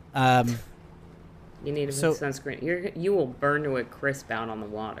 You need to put sunscreen. You will burn to a crisp out on the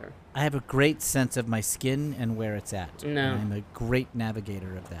water. I have a great sense of my skin and where it's at. No. And I'm a great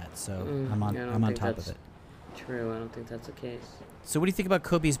navigator of that, so I'm on top of it. True, I don't think that's the case. So what do you think about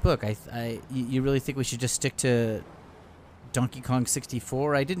Kobe's book? You really think we should just stick to Donkey Kong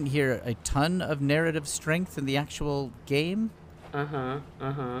 64? I didn't hear a ton of narrative strength in the actual game. I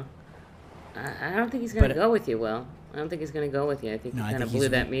don't think he's going to go with you, Will. I don't think he's going to go with you. I think he kind of blew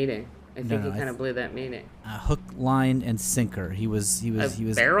that meeting. I think he kind of blew that meeting. Hook, line, and sinker. He was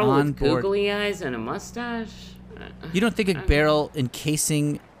barrel on with board. Googly eyes and a mustache. You don't think a barrel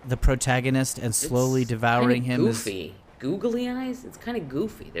encasing the protagonist and slowly devouring him goofy. googly eyes? It's kind of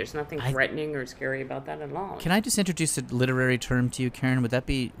goofy. There's nothing threatening or scary about that at all. Can I just introduce a literary term to you, Karen? Would that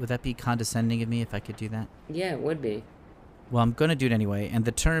be condescending of me if I could do that? Yeah, it would be. Well, I'm going to do it anyway, and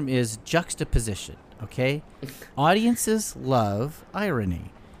the term is juxtaposition, okay? Audiences love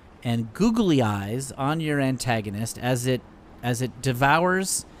irony, and googly eyes on your antagonist as it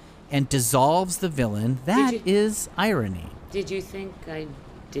devours and dissolves the villain, that is irony. Did you think I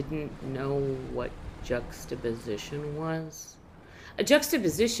didn't know what juxtaposition was? A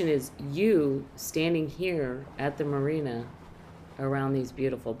juxtaposition is you standing here at the marina around these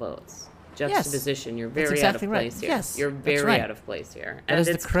beautiful boats. Juxtaposition. Yes, you're very exactly out of place here. Yes, you're very out of place here. And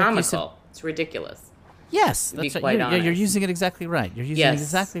it's comical. It's ridiculous. Yes, that's right. You're using it exactly right. You're using it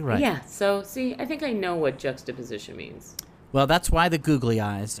exactly right. Yeah, so see, I think I know what juxtaposition means. Well, that's why the googly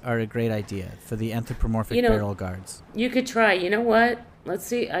eyes are a great idea for the anthropomorphic barrel guards. You could try. You know what? Let's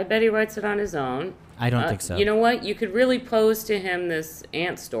see. I bet he writes it on his own. I don't think so. You know what? You could really pose to him this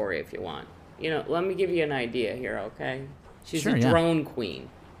ant story if you want. Let me give you an idea here, okay? She's a drone queen.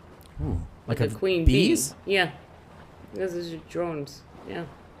 Ooh, like a queen bees? bee. Yeah. Because these are drones. Yeah.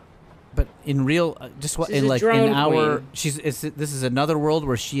 But in real, this is another world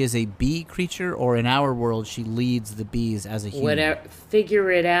where she is a bee creature, or in our world she leads the bees as a human. Whatever,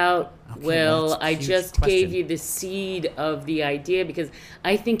 figure it out. Okay, well, I just gave you the seed of the idea because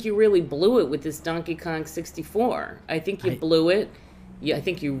I think you really blew it with this Donkey Kong 64. I think you blew it. Yeah, I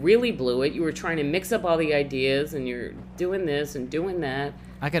think you really blew it. You were trying to mix up all the ideas, and you're doing this and doing that.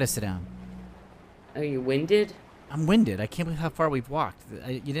 I gotta sit down. Are you winded? I'm winded. I can't believe how far we've walked.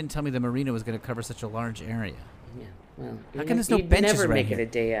 You didn't tell me the marina was going to cover such a large area. Yeah, well, how come there's no benches never right make here? It a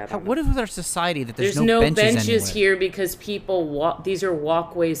day out. What is with our society that there's no benches anywhere? Here because people walk. These are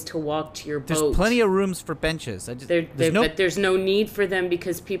walkways to walk to your boat. There's plenty of rooms for benches. But there's no need for them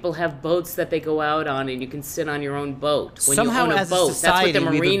because people have boats that they go out on, and you can sit on your own boat. When Somehow, you own a as boat, a society, that's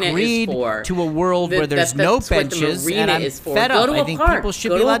what the marina we've agreed is for. to a world where there's no benches, and I'm fed up. I think people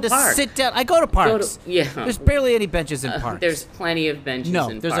should be allowed to sit down. I go to parks. There's barely any benches in parks. There's plenty of benches in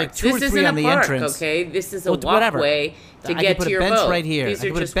parks. No, there's like 2 or 3 on the entrance. Okay, this is a walkway to get to your boat. I can put a bench right here. These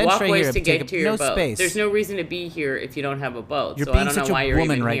are just walkways to get to your boat. There's no reason to be here if you don't have a boat. You're being such a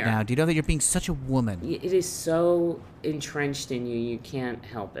woman right now. Do you know that you're being such a woman? It is so entrenched in you, you can't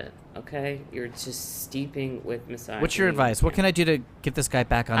help it. Okay, you're just steeping with misogyny. What's your advice? What can I do to get this guy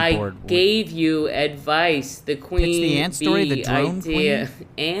back on board? I gave you advice. The queen. Pitch the ant story, the drone idea. Queen.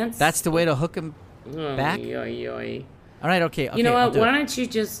 Ants. That's the way to hook him back. All right, okay. You know what? Why don't you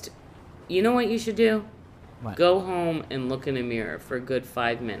just? You know what you should do? What? Go home and look in a mirror for a good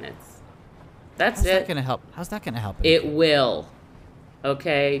 5 minutes. That's it. How's that gonna help? How's that gonna help? It will.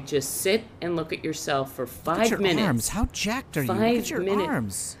 Okay, just sit and look at yourself for 5 minutes. Look at your arms. How jacked are you? Look at your 5 minutes.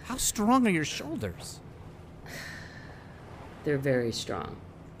 arms. How strong are your shoulders? They're very strong.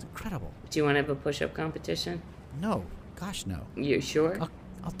 It's incredible. Do you want to have a push-up competition? No. Gosh, no. You sure?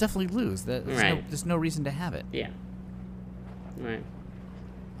 I'll definitely lose. There's no reason to have it. Yeah. Right.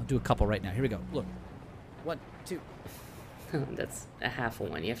 I'll do a couple right now. Here we go. Look. 1, 2. That's a half a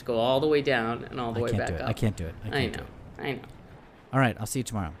one. You have to go all the way down and all the way back up. I can't do it. I know. All right. I'll see you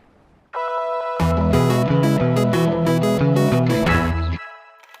tomorrow.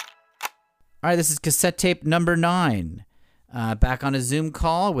 All right. This is cassette tape number 9. Back on a Zoom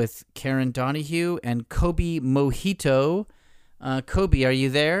call with Karen Donahue and Kobe Mojito. Kobe, are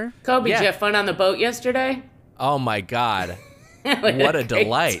you there? Kobe, did you have fun on the boat yesterday? Oh, my God. What a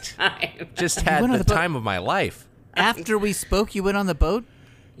delight. Just had the time of my life. After we spoke, you went on the boat?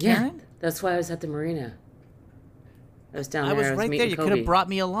 Karen? Yeah, that's why I was at the marina. I was down there. I was right there. You could have brought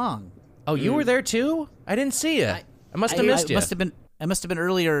me along. Oh, you were there too? I didn't see you. I must have missed you. I must have been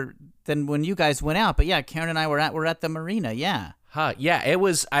earlier than when you guys went out. But yeah, Karen and I were at the marina. Yeah. Huh. Yeah. It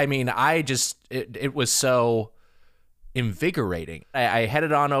was. I mean, it was so invigorating. I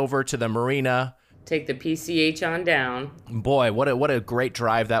headed on over to the marina. Take the PCH on down. Boy, what a great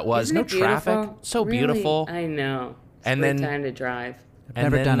drive that was. Isn't no it beautiful? Traffic. So really? Beautiful. I know. It's and a great then time to drive. I've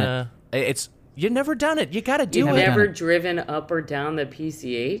never done it. You've never done it. You got to do You've it. You've never driven up or down the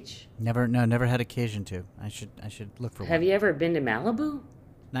PCH? Never had occasion to. I should look for one. Have you ever been to Malibu?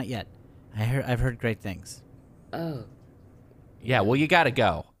 Not yet. I've heard great things. Oh. Yeah, well, you got to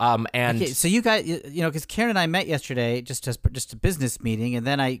go. And okay, so you guys, because Karen and I met yesterday, just a business meeting, and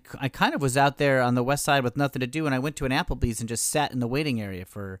then I kind of was out there on the west side with nothing to do, and I went to an Applebee's and just sat in the waiting area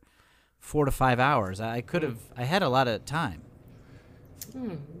for 4 to 5 hours. I had a lot of time.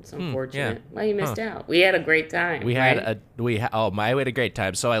 It's unfortunate. Yeah. Well, you missed out. We had a great time. We had a great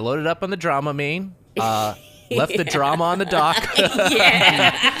time. So I loaded up on the Dramamine. Left the drama on the dock.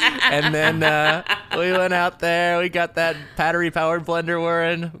 Yeah. And then we went out there. We got that battery-powered blender we're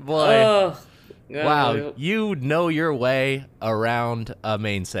in. Boy, Oh, wow, you know your way around a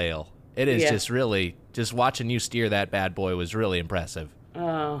mainsail. It is just watching you steer that bad boy was really impressive.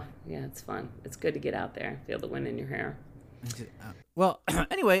 Oh, yeah, it's fun. It's good to get out there, feel the wind in your hair. Well,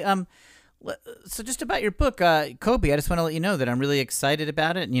 anyway, so just about your book, Kobe, I just want to let you know that I'm really excited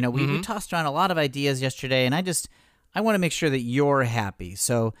about it. And, we tossed around a lot of ideas yesterday, and I want to make sure that you're happy.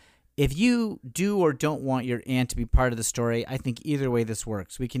 So if you do or don't want your aunt to be part of the story, I think either way this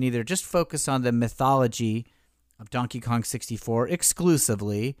works. We can either just focus on the mythology of Donkey Kong 64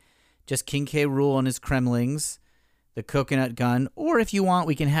 exclusively, just King K. Rool and his Kremlings, the coconut gun, or if you want,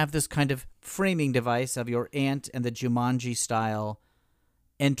 we can have this kind of framing device of your aunt and the Jumanji style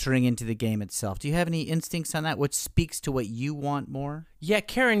entering into the game itself. Do you have any instincts on that? What speaks to what you want more? Yeah,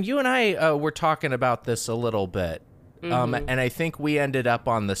 Karen, you and I were talking about this a little bit, and I think we ended up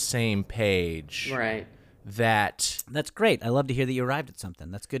on the same page. Right. That's great. I love to hear that you arrived at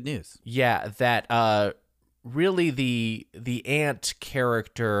something. That's good news. Yeah, that really the aunt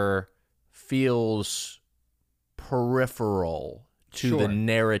character feels peripheral to the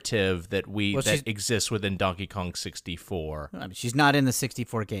narrative that that exists within Donkey Kong 64. I mean, she's not in the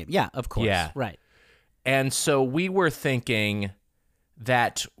 64 game. Yeah, of course. Yeah. Right. And so we were thinking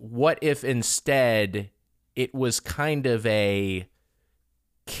that what if instead it was kind of a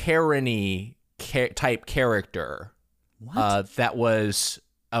Karen-y type character that was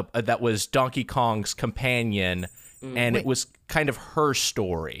Donkey Kong's companion, and it was kind of her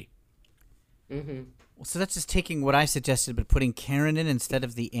story. Mm-hmm. So that's just taking what I suggested, but putting Karen in instead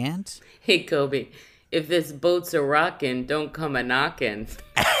of the aunt? Hey, Kobe, if this boat's a rockin', don't come a knockin'.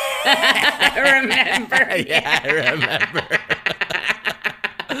 Remember? Yeah, I remember.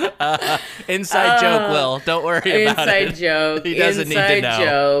 Inside joke, Will. Don't worry about it. Inside joke. He doesn't need to know.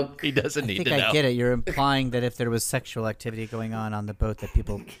 Joke. He doesn't need to know. I think I get it. You're implying that if there was sexual activity going on the boat, that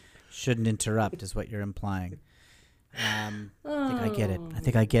people shouldn't interrupt, is what you're implying. I think I get it. I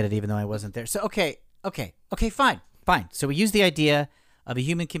think I get it, even though I wasn't there. So, okay, fine. So we use the idea of a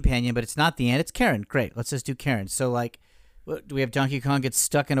human companion, but it's not the aunt, it's Karen. Great, let's just do Karen. So, like, do we have Donkey Kong get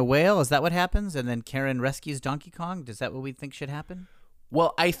stuck in a whale? Is that what happens? And then Karen rescues Donkey Kong? Is that what we think should happen?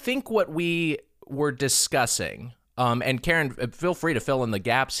 Well, I think what we were discussing, and Karen, feel free to fill in the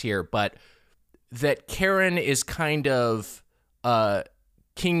gaps here, but that Karen is kind of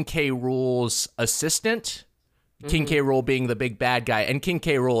King K. Rool's assistant. King K. Rool being the big bad guy, and King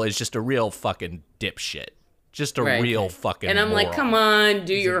K. Rool is just a real fucking dipshit. Just a real fucking And I'm moron. like, come on,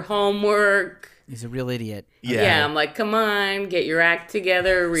 do your homework. He's a real idiot. Yeah, I'm like, come on, get your act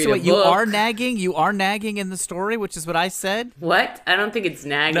together, read a book. You are nagging? You are nagging in the story, which is what I said? What? I don't think it's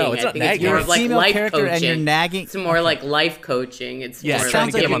nagging. No, it's I not think nagging. it's more You're of a like female life character coaching. and you're nagging. It's more like life coaching. It's Yeah, more trying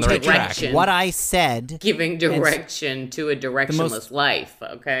like to get him on the right track. direction. What I said. Giving direction to a directionless life,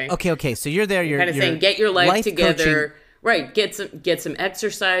 okay? Okay, so you're there. You're kind of saying, get your life together. Coaching. Right, get some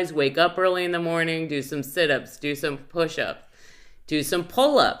exercise, wake up early in the morning, do some sit-ups, do some push-ups, do some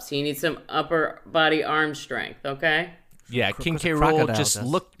pull-ups. You need some upper body arm strength, okay? Yeah, King K. Rool, just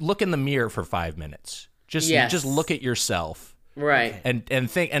look in the mirror for 5 minutes. Just look at yourself. Right. And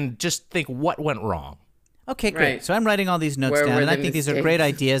think what went wrong. Okay, great. Right. So I'm writing all these notes down, and I think these are great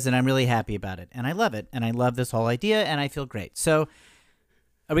ideas, and I'm really happy about it. And I love it, and I love this whole idea, and I feel great. So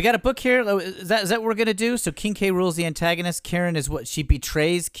we got a book here. Is that what we're going to do? So King K. Rool's the antagonist. Karen is what? She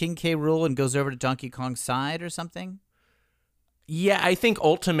betrays King K. Rool and goes over to Donkey Kong's side or something? Yeah, I think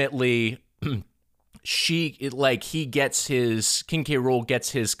ultimately King K. Rool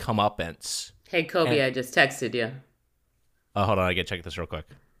gets his comeuppance. Hey, Kobe, I just texted you. Oh, hold on. I got to check this real quick.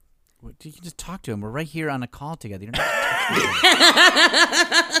 You can just talk to him. We're right here on a call together. You don't have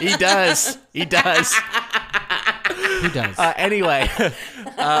to He does. He does. Anyway,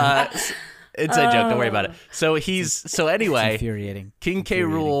 inside joke. Don't worry about it. So anyway, infuriating. King K.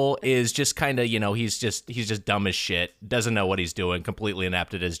 Rool is just kind of, he's just dumb as shit. Doesn't know what he's doing. Completely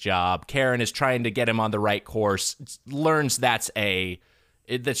inept at his job. Karen is trying to get him on the right course. Learns that's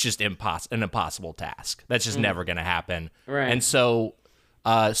just an impossible task. That's just never going to happen. Right. And so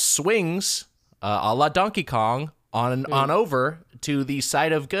swings a la Donkey Kong on over to the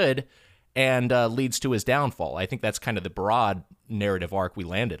side of good. And leads to his downfall. I think that's kind of the broad narrative arc we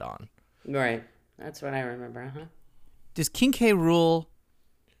landed on. Right. That's what I remember, huh? Does King K. Rool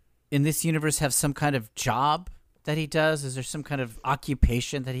in this universe have some kind of job that he does? Is there some kind of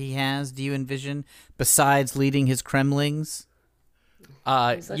occupation that he has, do you envision, besides leading his Kremlings?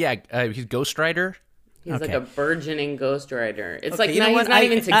 He's Ghost Rider. He's like a burgeoning Ghost Rider. It's like, you know he's what? not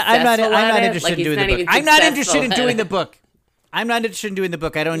even successful I'm not at interested it. in doing the book. I'm not interested in doing the book. I'm not interested in doing the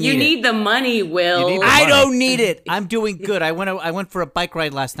book. I don't need it. You need the money, Will. You need the I money. don't need it. I'm doing good. I went for a bike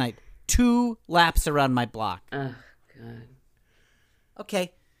ride last night. 2 laps around my block. Oh, God.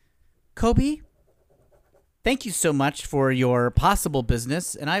 Okay. Kobe, thank you so much for your possible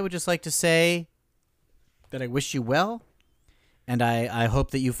business. And I would just like to say that I wish you well. And I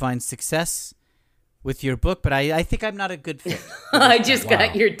hope that you find success with your book. But I think I'm not a good fit. I just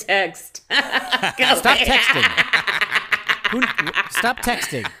got your text. Stop texting. Stop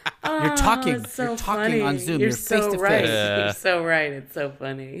texting. You're talking. It's so You're talking funny. on Zoom. You're face so to right. face. You're so right. It's so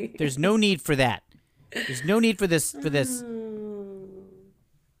funny. There's no need for that. There's no need for this.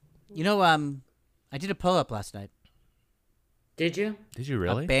 You know, I did a pull-up last night. Did you? Did you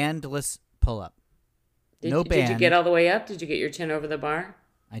really? A bandless pull-up. No band. Did you get all the way up? Did you get your chin over the bar?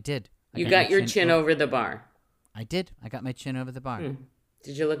 I did. You got your chin over the bar. I did. I got my chin over the bar.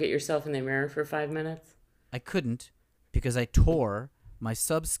 Did you look at yourself in the mirror for 5 minutes? I couldn't because I tore my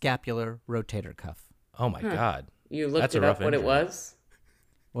subscapular rotator cuff. Oh my God. You looked That's a it up rough what it injury. was?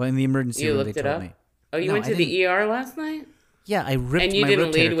 Well, in the emergency You room, looked they it told up? me. Oh, you No, went I to the didn't- ER last night? Yeah, I ripped And you my didn't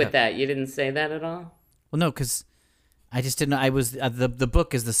rotator lead with cuff. that. You didn't say that at all? Well, no, because I just didn't. I was the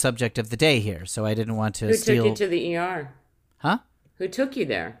book is the subject of the day here, so I didn't want to Who steal. took you to the ER? Huh? Who took you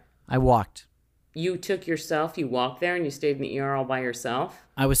there? I walked. You took yourself, you walked there, and you stayed in the ER all by yourself?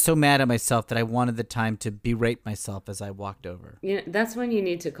 I was so mad at myself that I wanted the time to berate myself as I walked over. That's when you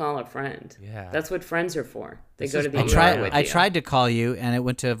need to call a friend. Yeah. That's what friends are for. They This go is to the I ER tried. with I you. tried to call you, and it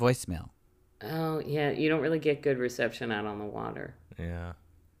went to a voicemail. Oh, yeah. You don't really get good reception out on the water. Yeah.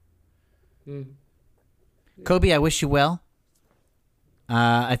 Kobe, I wish you well.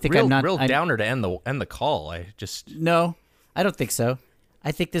 I think Real, I'm not. real I'm, downer to end the call. I just No, I don't think so.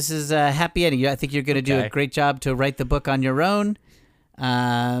 I think this is a happy ending. I think you're going to do a Okay. great job to write the book on your own.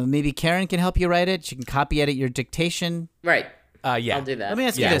 Maybe Karen can help you write it. She can copy edit your dictation. Right. yeah. I'll do that. Let me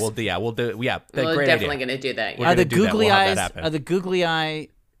ask you Yeah, this: we'll do. Yeah, we'll do. Yeah, We're great definitely idea. going to do that. We're Yeah. Are the gonna do that. googly We'll have eyes? that happen. Are the googly eye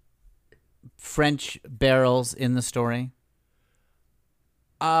French barrels in the story?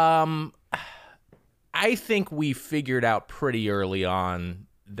 I think we figured out pretty early on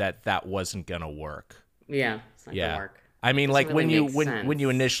that wasn't gonna work. Yeah. It's not going Yeah. to work. I mean, Doesn't like really when make when you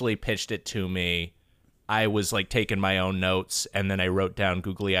sense. initially pitched it to me, I was like taking my own notes, and then I wrote down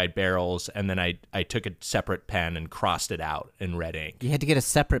googly-eyed barrels, and then I took a separate pen and crossed it out in red ink. You had to get a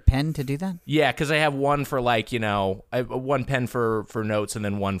separate pen to do that? Yeah, because I have one for like I have one pen for notes, and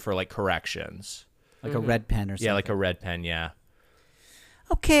then one for like corrections. Like a red pen or something? Yeah, like a red pen. Yeah.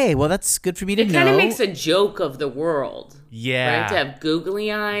 Okay, well, that's good for me to It know. kind of makes a joke of the world. Yeah. Right? To have googly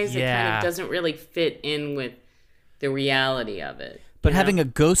eyes, it kind Yeah. of doesn't really fit in with the reality of it. But you know? having a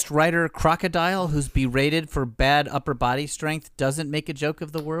ghostwriter crocodile who's berated for bad upper body strength doesn't make a joke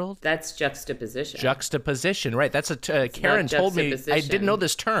of the world? That's juxtaposition. Juxtaposition, right? That's Karen told me. I juxtaposition. didn't know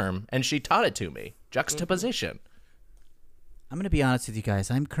this term, and she taught it to me. Juxtaposition. I'm going to be honest with you guys.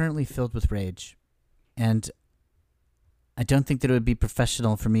 I'm currently filled with rage. And I don't think that it would be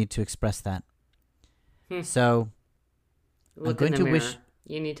professional for me to express that. So, Look going in to the wish- mirror.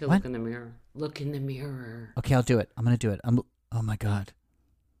 You need to What? look in the mirror. Look in the mirror. okay, I'll do it. I'm going to do it. Oh, my God.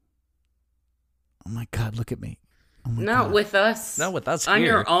 Oh, my God, look at me. Oh, my Not God. with us. Not with us On here.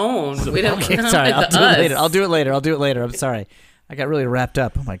 your own. We don't. Okay, not sorry. with I'll do it later. us. I'll do it later. I'm sorry. I got really wrapped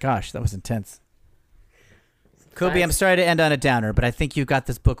up. Oh, my gosh. That was intense. Kobe, I'm sorry to end on a downer, but I think you got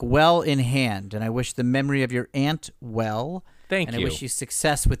this book well in hand, and I wish the memory of your aunt well. Thank and you. I wish you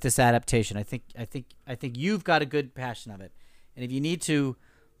success with this adaptation. I think you've got a good passion of it, and if you need to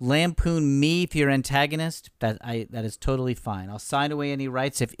lampoon me for your antagonist, that is totally fine. I'll sign away any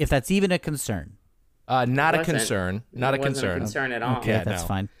rights if that's even a concern. Not a Wasn't. concern. Not a It wasn't concern. a concern at all. Okay, Yeah, that's no.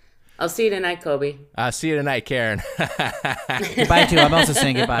 fine. I'll see you tonight, Kobe. See you tonight, Karen. Goodbye too. I'm also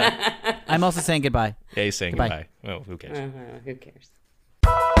saying goodbye. I'm also saying goodbye. Yeah, he's saying Goodbye. goodbye. Oh, who cares? Who cares?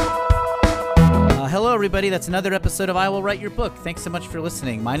 Hello, everybody. That's another episode of I Will Write Your Book. Thanks so much for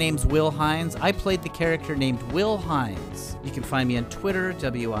listening. My name's Will Hines. I played the character named Will Hines. You can find me on Twitter,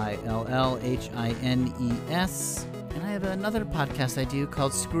 WILLHINES. And I have another podcast I do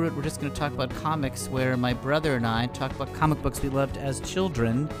called Screw It. We're just going to talk about comics, where my brother and I talk about comic books we loved as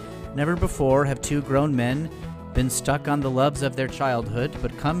children. Never before have two grown men been stuck on the loves of their childhood,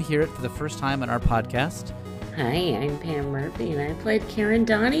 but come hear it for the first time on our podcast. Hi, I'm Pam Murphy, and I played Karen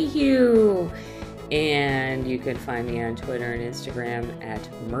Donahue. And you can find me on Twitter and Instagram at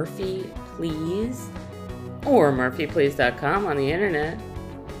MurphyPlease or MurphyPlease.com on the internet.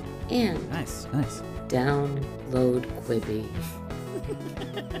 And Nice. download Quibi.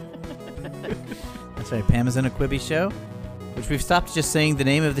 That's right. Pam is in a Quibi show. Which we've stopped just saying the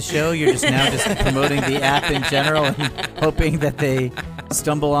name of the show. You're just now just promoting the app in general and hoping that they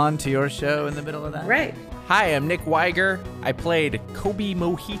stumble on to your show in the middle of that. Right. Hi, I'm Nick Wiger. I played Kobe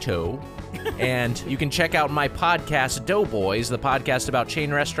Mojito. And you can check out my podcast, Doughboys, the podcast about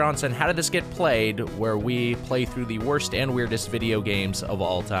chain restaurants and how did this get played, where we play through the worst and weirdest video games of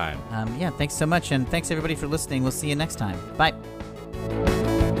all time. Yeah, thanks so much, and thanks everybody for listening. We'll see you next time. Bye.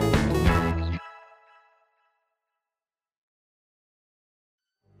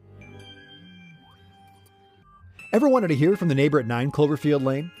 Ever wanted to hear from the neighbor at 9 Cloverfield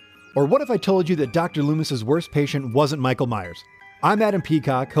Lane? Or what if I told you that Dr. Loomis's worst patient wasn't Michael Myers? I'm Adam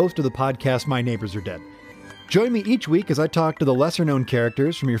Peacock, host of the podcast My Neighbors Are Dead. Join me each week as I talk to the lesser-known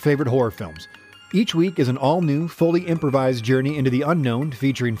characters from your favorite horror films. Each week is an all-new, fully improvised journey into the unknown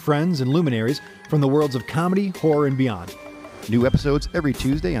featuring friends and luminaries from the worlds of comedy, horror, and beyond. New episodes every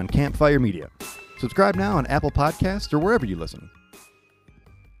Tuesday on Campfire Media. Subscribe now on Apple Podcasts or wherever you listen.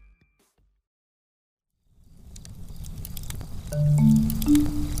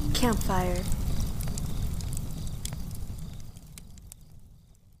 Campfire.